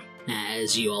heavier,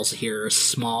 as you also hear a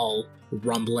small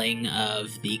rumbling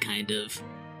of the kind of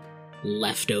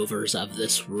leftovers of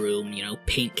this room,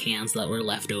 paint cans that were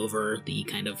left over, the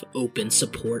kind of open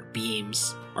support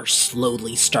beams are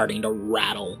slowly starting to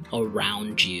rattle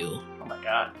around you. Oh my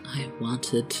god. I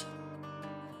wanted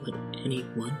what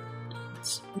anyone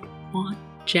else would want,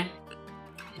 Jack.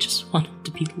 I just wanted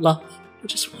to be loved. I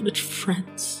just wanted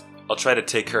friends. I'll try to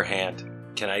take her hand.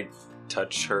 Can I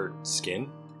touch her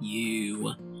skin?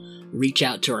 You reach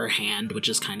out to her hand, which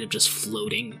is kind of just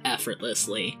floating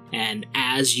effortlessly, and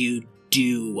as you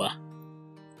do,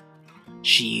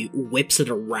 she whips it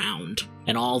around,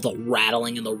 and all the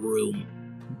rattling in the room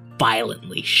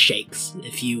violently shakes.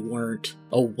 If you weren't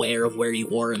aware of where you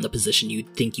were in the position,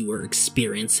 you'd think you were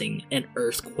experiencing an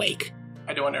earthquake.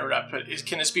 I don't want to interrupt, but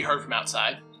can this be heard from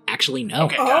outside? Actually, no.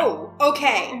 Okay,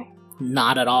 okay.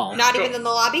 Not at all. Not even in the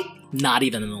lobby? Not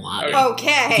even in the lobby.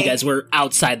 Okay. If you guys were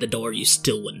outside the door, you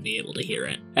still wouldn't be able to hear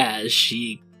it. As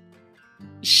she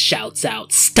shouts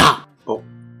out, "Stop!" But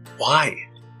why?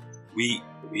 We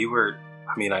were...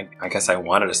 I guess I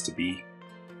wanted us to be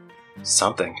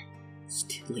something. It's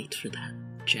too late for that,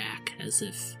 Jack. As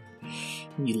if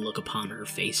you look upon her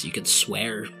face, you could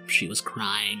swear she was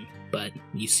crying, but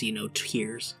you see no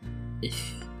tears.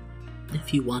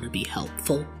 If you want to be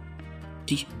helpful,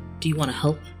 do you want to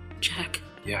help, Jack?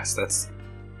 Yes, that's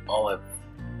all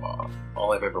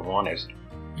I've ever wanted.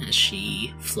 As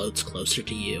she floats closer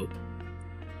to you,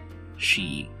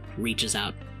 she reaches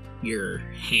out your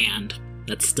hand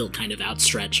that's still kind of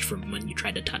outstretched from when you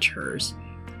tried to touch hers.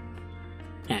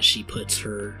 As she puts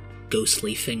her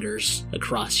ghostly fingers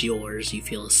across yours, you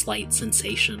feel a slight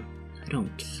sensation. I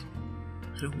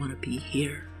don't want to be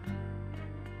here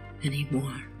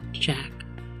anymore, Jack.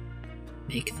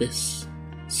 Make this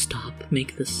stop.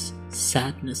 Make this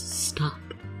sadness stop.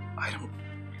 I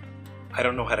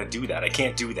don't know how to do that. I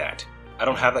can't do that. I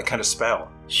don't have that kind of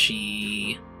spell.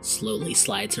 She slowly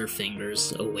slides her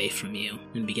fingers away from you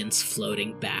and begins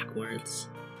floating backwards.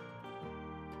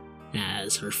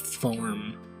 As her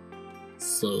form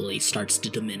slowly starts to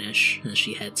diminish as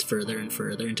she heads further and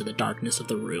further into the darkness of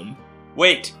the room.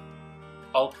 Wait!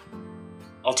 I'll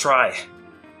try.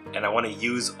 And I want to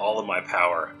use all of my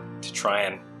power to try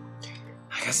and,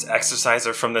 I guess, exorcise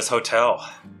her from this hotel.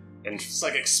 And it's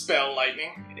like expel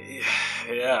lightning.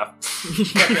 Yeah.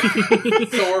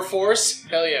 Thor force?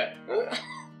 Hell yeah.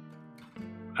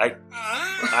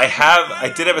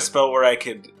 I did have a spell where I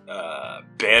could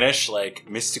banish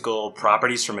mystical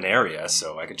properties from an area,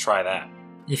 so I could try that.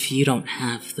 If you don't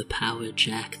have the power,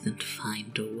 Jack, then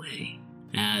find a way.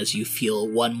 As you feel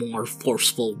one more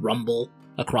forceful rumble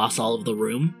across all of the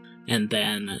room, and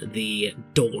then the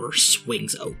door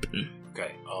swings open.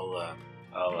 Okay,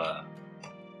 I'll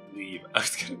leave.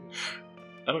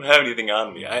 I don't have anything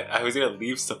on me. I was gonna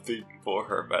leave something for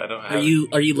her, but I don't have.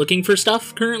 Are you looking for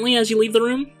stuff currently as you leave the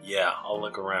room? Yeah, I'll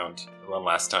look around one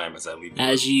last time as I leave.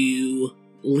 As you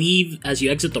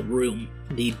exit the room,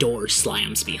 the door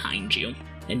slams behind you,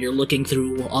 and you're looking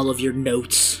through all of your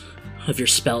notes of your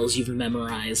spells you've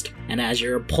memorized, and as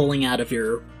you're pulling out of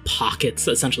your pockets,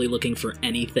 essentially looking for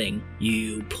anything,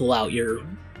 you pull out your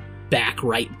back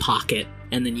right pocket,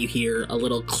 and then you hear a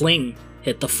little cling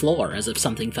hit the floor as if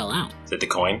something fell out. Is it the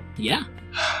coin? Yeah.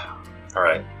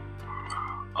 Alright.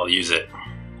 I'll use it.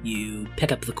 You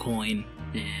pick up the coin,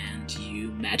 and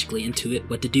you magically intuit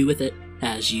what to do with it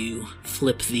as you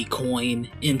flip the coin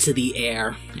into the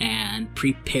air and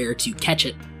prepare to catch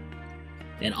it.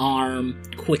 An arm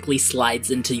quickly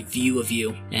slides into view of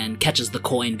you and catches the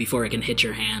coin before it can hit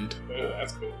your hand. Oh,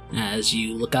 that's cool. As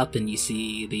you look up and you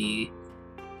see the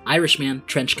Irishman,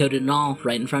 trench-coated and all,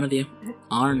 right in front of you.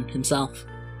 Arn himself.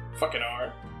 Fucking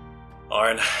R.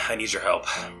 Arn, I need your help.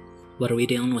 What are we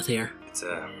dealing with here? It's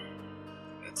a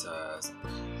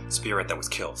spirit that was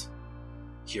killed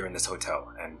here in this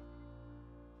hotel, and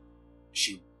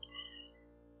she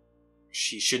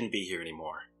shouldn't be here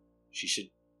anymore. She should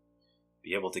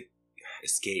be able to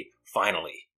escape,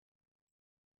 finally.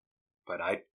 But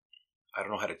I don't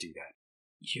know how to do that.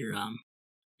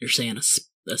 You're saying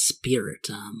a spirit,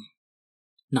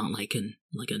 not like an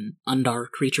Undar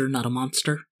creature, not a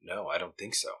monster? No, I don't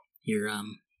think so. You're,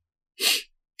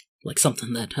 like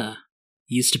something that,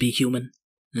 used to be human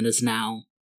and is now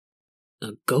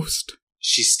a ghost?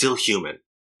 She's still human.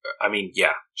 I mean,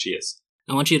 yeah, she is.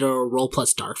 I want you to roll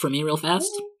plus dark for me real fast.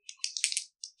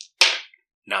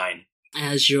 9.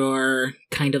 As you're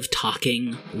kind of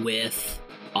talking with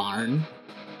Arn,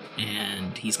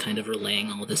 and he's kind of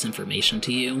relaying all this information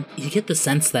to you, you get the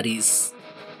sense that he's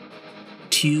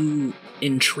too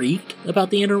intrigued about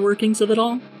the inner workings of it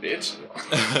all. Bitch.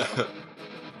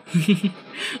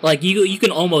 Like, you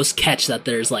can almost catch that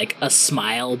there's, like, a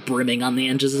smile brimming on the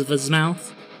edges of his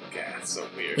mouth. God, that's so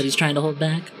weird. That he's trying to hold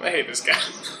back. I hate this guy.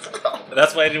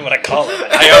 That's why I didn't want to call him.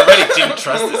 I already didn't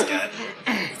trust this guy.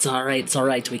 It's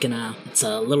alright, we can, it's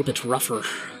a little bit rougher.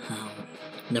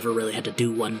 Never really had to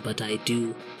do one, but I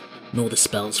do know the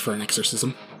spells for an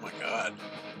exorcism. Oh my god.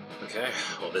 Okay,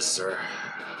 well this is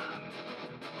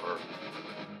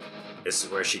this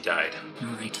is where she died.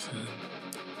 Alright,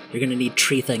 you're gonna need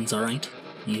 3 things, alright?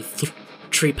 You need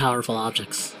 3 powerful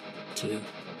objects to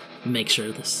make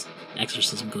sure this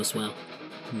exorcism goes well.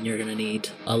 And you're gonna need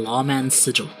a lawman's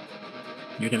sigil.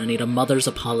 You're gonna need a mother's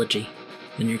apology.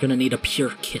 And you're gonna need a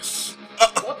pure kiss.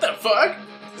 What the fuck?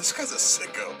 This guy's a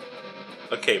sicko.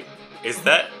 Okay, is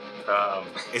that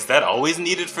always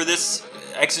needed for this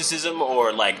exorcism,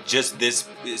 or like just this?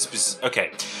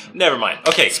 Okay, never mind.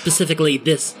 Okay, specifically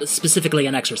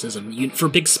an exorcism. For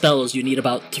big spells, you need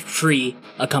about 3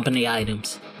 accompanying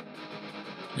items,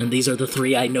 and these are the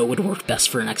 3 I know would work best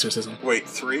for an exorcism. Wait,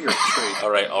 3 or 3?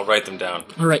 All right, I'll write them down.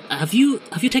 All right, have you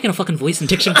taken a fucking voice and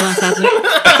diction class, Hadley?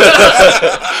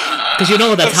 Because you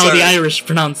know that's how the Irish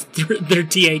pronounce their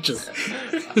THs.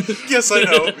 Yes, I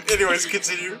know. Anyways,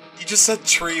 continue. You just said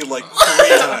tree like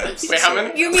 3 times. Wait, how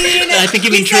many? You mean? I think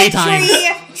you mean 3 times.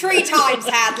 Tree times,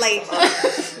 Hadley.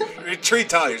 3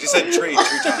 times. You said tree 3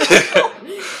 times.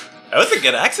 That was a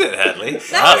good accent, Hadley.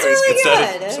 That was really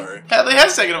good. Sorry. Hadley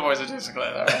has taken a voice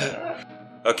autistically. All right.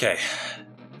 Okay,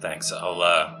 thanks.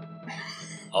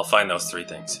 I'll find those 3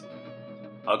 things.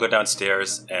 I'll go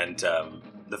downstairs, and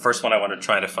the first one I want to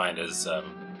try to find is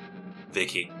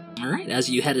Vicky. Alright, as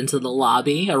you head into the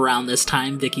lobby, around this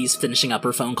time, Vicky's finishing up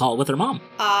her phone call with her mom.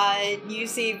 You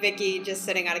see Vicky just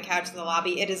sitting on a couch in the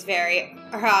lobby. It is very...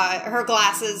 her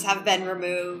glasses have been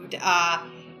removed.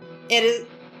 It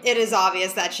is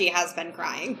obvious that she has been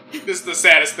crying. This is the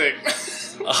saddest thing.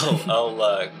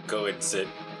 I'll go and sit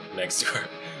next to her.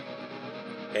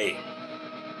 Hey.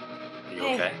 Are you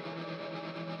okay?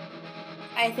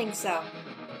 I think so.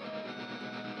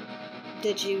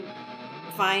 Did you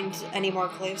find any more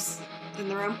clues in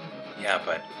the room? Yeah,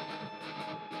 but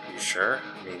are you sure?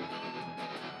 I mean,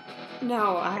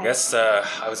 no, I guess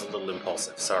I was a little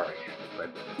impulsive. Sorry, but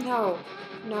no.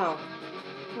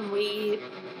 We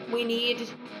need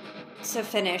to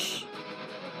finish.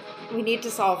 We need to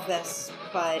solve this,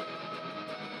 but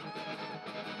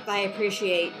I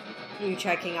appreciate you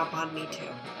checking up on me too.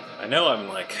 I know I'm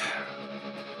like,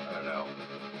 I don't know,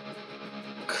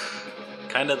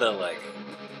 kind of the like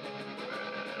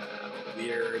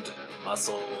weird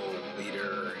muscle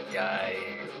leader guy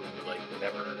who like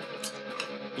never.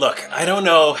 Look, I don't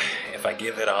know if I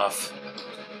give it off.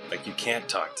 Like, you can't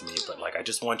talk to me, but like I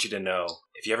just want you to know,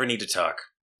 if you ever need to talk,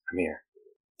 I'm here.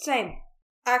 Same.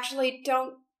 Actually,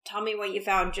 don't tell me what you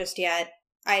found just yet.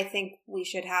 I think we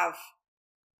should have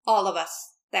all of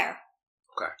us there.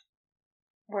 Okay.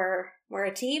 We're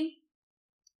a team,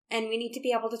 and we need to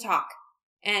be able to talk.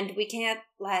 And we can't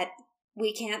let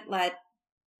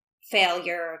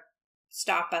failure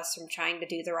stop us from trying to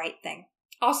do the right thing.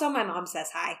 Also, my mom says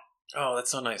hi. Oh,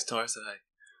 that's so nice. Tell her I said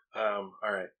hi. All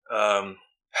right.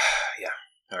 Yeah.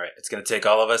 All right. It's gonna take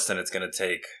all of us, and it's gonna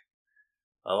take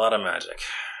a lot of magic.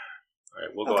 All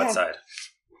right, we'll go outside.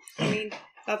 I mean,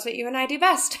 that's what you and I do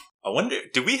best. I wonder,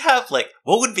 do we have, like,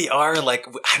 what would be our, like,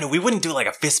 I know we wouldn't do, like,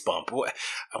 a fist bump.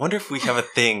 I wonder if we have a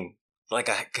thing, like,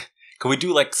 could we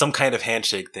do, like, some kind of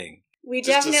handshake thing? We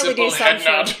definitely do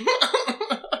something.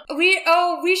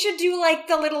 We should do, like,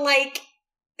 the little, like,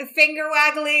 finger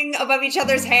waggling above each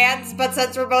other's hands, but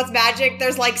since we're both magic,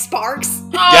 there's, like, sparks.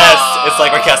 Yes! It's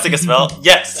like we're casting a spell.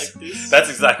 Yes! That's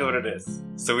exactly what it is.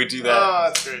 So we do that. Oh,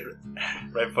 that's great.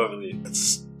 Right before we leave.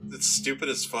 It's stupid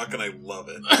as fuck, and I love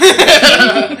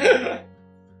it.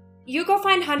 You go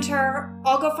find Hunter,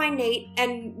 I'll go find Nate,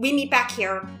 and we meet back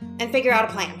here and figure out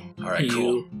a plan. Alright, cool.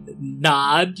 You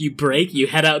nod, you break, you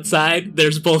head outside.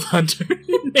 There's both Hunter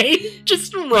and Nate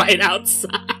just right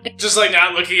outside. Just like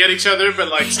not looking at each other, but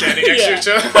like standing next to each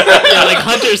other. Yeah, like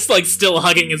Hunter's like still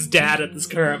hugging his dad at this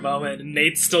current moment, and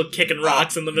Nate's still kicking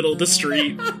rocks in the middle of the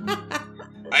street.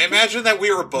 I imagine that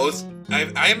we were both.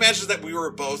 I imagine that we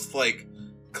were both like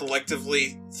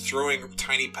collectively throwing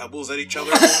tiny pebbles at each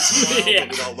other once in a while,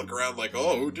 and we'd all look around like,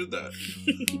 "Oh, who did that?"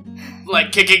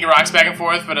 Like kicking rocks back and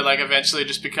forth, but it like eventually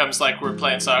just becomes like we're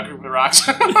playing soccer with rocks.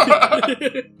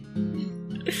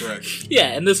 Correct.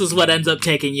 Yeah, and this is what ends up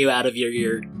taking you out of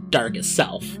your darkest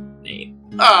self, Nate.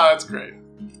 Oh, that's great.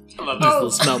 I love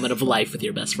This moment of life with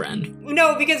your best friend.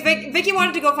 No, because Vicky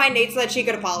wanted to go find Nate so that she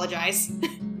could apologize.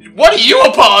 What are you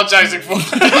apologizing for?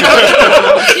 That's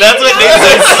what Nate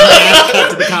said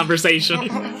to the conversation.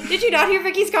 Did you not hear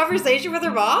Vicky's conversation with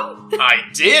her mom? I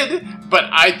did, but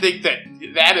I think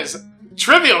that is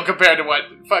trivial compared to what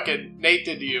fucking Nate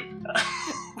did to you.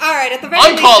 Alright, at the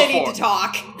very least they need to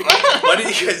talk. What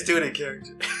did you guys do in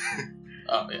character?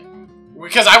 Oh, yeah.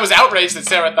 Because I was outraged that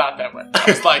Sarah thought that way. I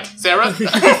was like, Sarah?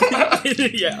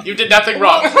 Yeah. You did nothing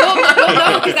wrong. Well,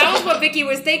 no, because that was what Vicky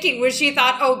was thinking, was she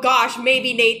thought, oh gosh,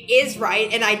 maybe Nate is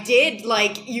right, and I did,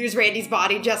 like, use Randy's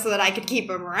body just so that I could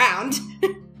keep him around.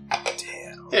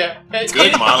 Yeah.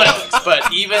 Good monologues.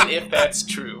 But even if that's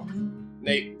true,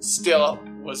 Nate still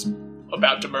was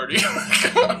about to murder you.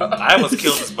 I almost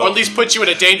killed us both. Or at least put you in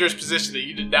a dangerous position that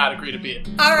you did not agree to be in.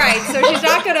 Alright, so she's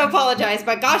not going to apologize,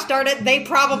 but gosh darn it, they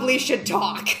probably should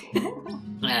talk.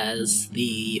 As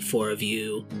the four of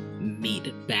you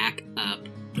meet back up,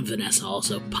 Vanessa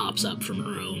also pops up from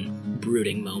her own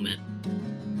brooding moment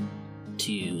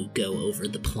to go over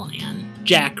the plan.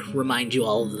 Jack reminds you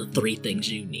all of the three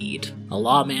things you need: a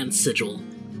lawman's sigil,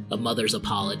 a mother's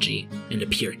apology, and a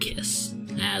pure kiss.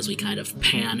 As we kind of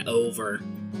pan over,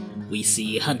 we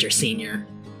see Hunter Sr.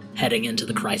 heading into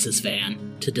the crisis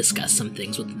van to discuss some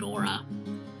things with Nora.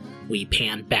 We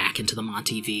pan back into the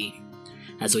Monty V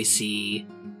as we see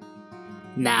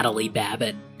Natalie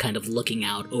Babbitt kind of looking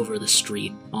out over the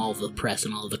street, all of the press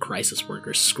and all of the crisis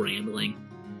workers scrambling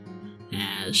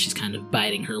as she's kind of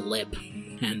biting her lip.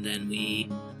 And then we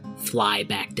fly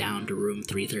back down to room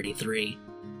 333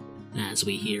 as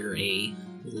we hear a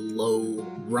low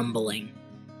rumbling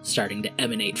starting to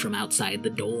emanate from outside the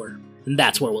door. And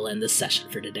that's where we'll end this session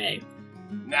for today.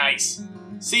 Nice.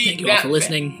 See, thank you all for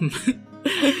listening.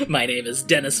 My name is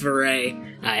Dennis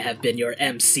Veray. I have been your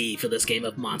MC for this game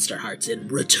of Monster Hearts in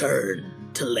Return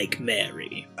to Lake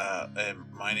Mary. And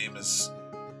my name is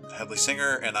Headley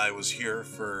Singer, and I was here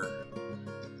for...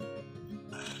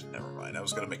 Never mind, I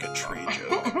was going to make a tree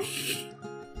joke.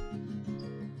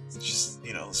 Just,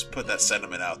 let's put that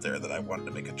sentiment out there that I wanted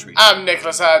to make a tree joke. I'm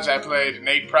Nicholas Hodge, I played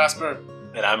Nate Prosper.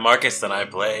 And I'm Marcus, and I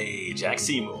play Jack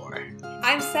Seymour.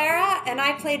 I'm Sarah, and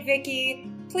I played Vicky.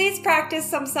 Please practice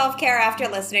some self-care after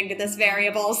listening to this,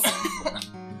 Variables.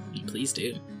 Please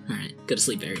do. Alright, go to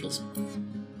sleep, Variables.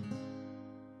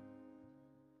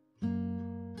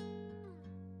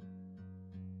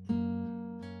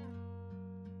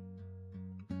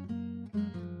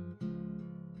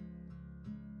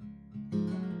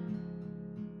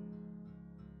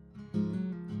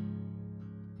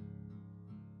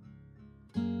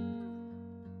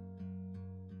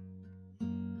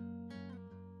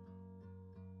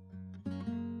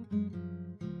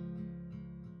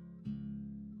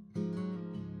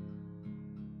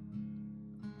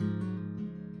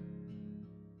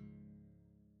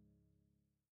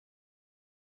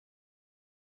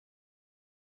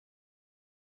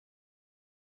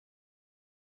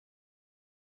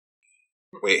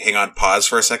 Wait, hang on. Pause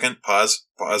for a second. Pause.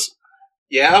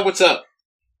 Yeah, what's up?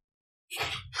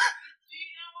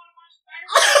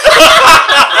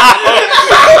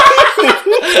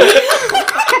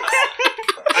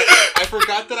 I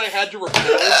forgot that I had to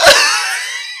record.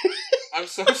 I'm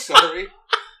so sorry.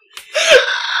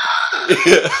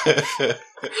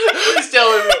 Please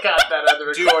tell me we got that on the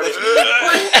recording.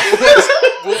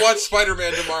 We'll watch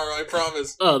Spider-Man tomorrow, I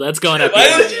promise. Oh, that's going up.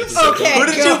 Who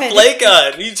did you flake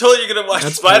on? You told you're gonna watch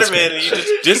Spider-Man and you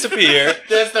just disappear.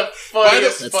 That's the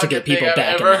funniest That's to fucking get people thing I've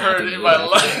back in ever the heard happy in my mood.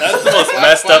 life. That's the most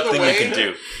messed By up the thing way, you can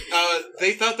do.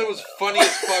 They thought that was funny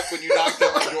as fuck when you knocked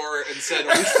on the door and said,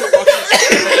 "Are we still watching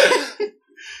Spider-Man?"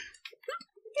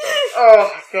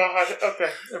 Oh god.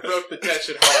 Okay, I broke the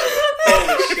tension hard.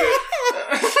 Holy shit.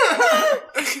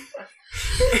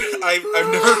 I've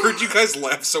never heard you guys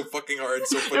laugh so fucking hard.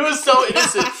 So fucking It was so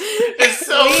innocent. It's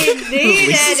so.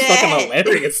 This is fucking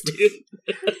hilarious, dude.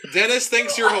 Dennis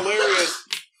thinks you're hilarious.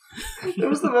 It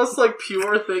was the most like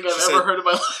pure thing I've ever heard in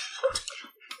my life.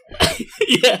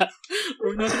 Yeah.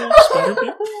 We're not gonna watch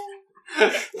Spider-Man?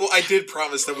 Well, I did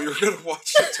promise that we were going to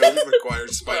watch the Tobey Maguire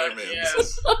Spider-Man.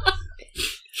 Yes.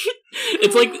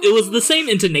 It's like it was the same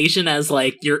intonation as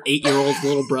like your 8-year-old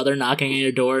little brother knocking on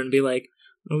your door and be like,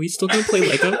 "Are we still gonna play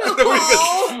Lego?"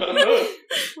 Well,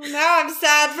 now I'm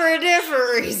sad for a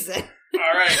different reason.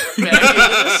 All right, we're back into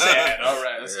the sad. All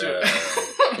right, let's do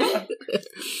it.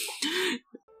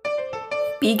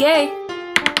 Be gay.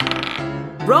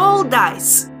 Roll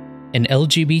dice. An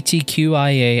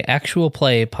LGBTQIA actual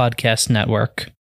play podcast network.